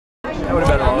That would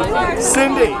have been awesome.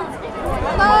 Cindy.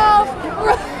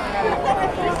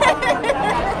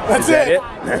 That's it.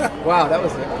 Wow, that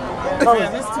was it.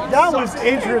 That was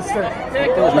interesting.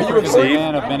 Are you a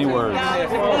fan of many words?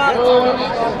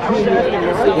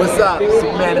 What's up?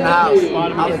 Superman in the house.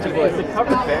 How's your voice?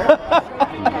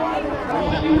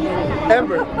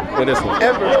 Ember. For this one.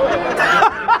 Ember.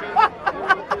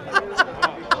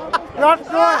 That's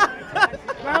good.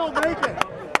 That'll make it.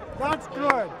 That's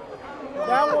good.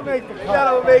 That will make the cut.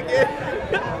 That'll make it.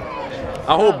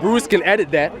 I hope Bruce can edit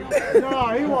that. No,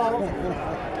 he won't.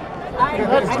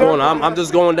 What's going on? I'm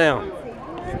just going down.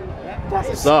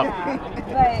 What's up?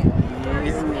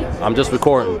 I'm just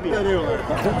recording.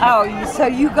 Oh, so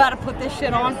you got to put this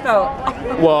shit on, so.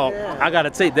 Well, I gotta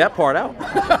take that part out.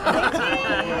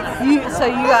 So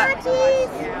you got.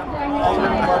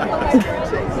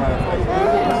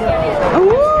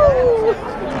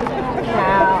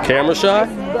 Camera shot?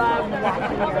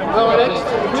 Our next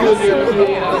junior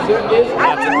announcer is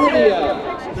Julia.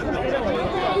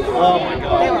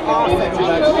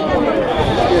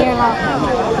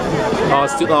 Oh,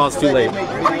 it's too late.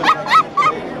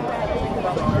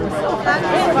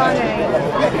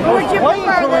 Would you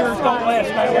prefer this one?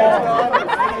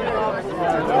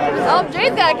 Oh,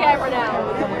 Jay's got a camera now.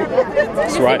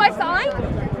 That's You right. see my sign?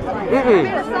 I made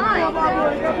a sign.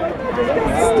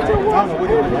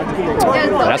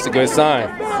 That's a good sign.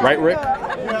 Right, Rick?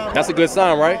 That's a good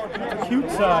sign, right? Cute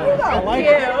side. I like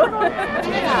Cute.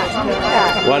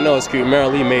 Well, I know it's cute. Mary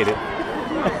Lee made it.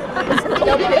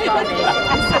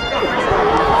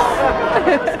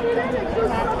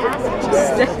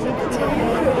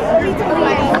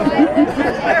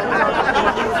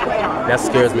 That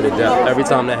scares me to death every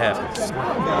time that happens.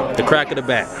 The crack of the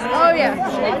back. Oh, yeah.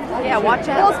 Yeah, watch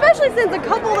out. Well, especially since a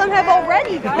couple of them have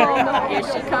already come. Here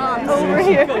she comes. Over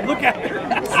here. Look at it.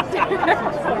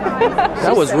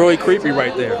 That was really creepy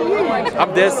right there.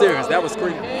 I'm dead serious. That was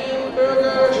creepy. I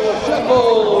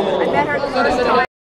met her the first time.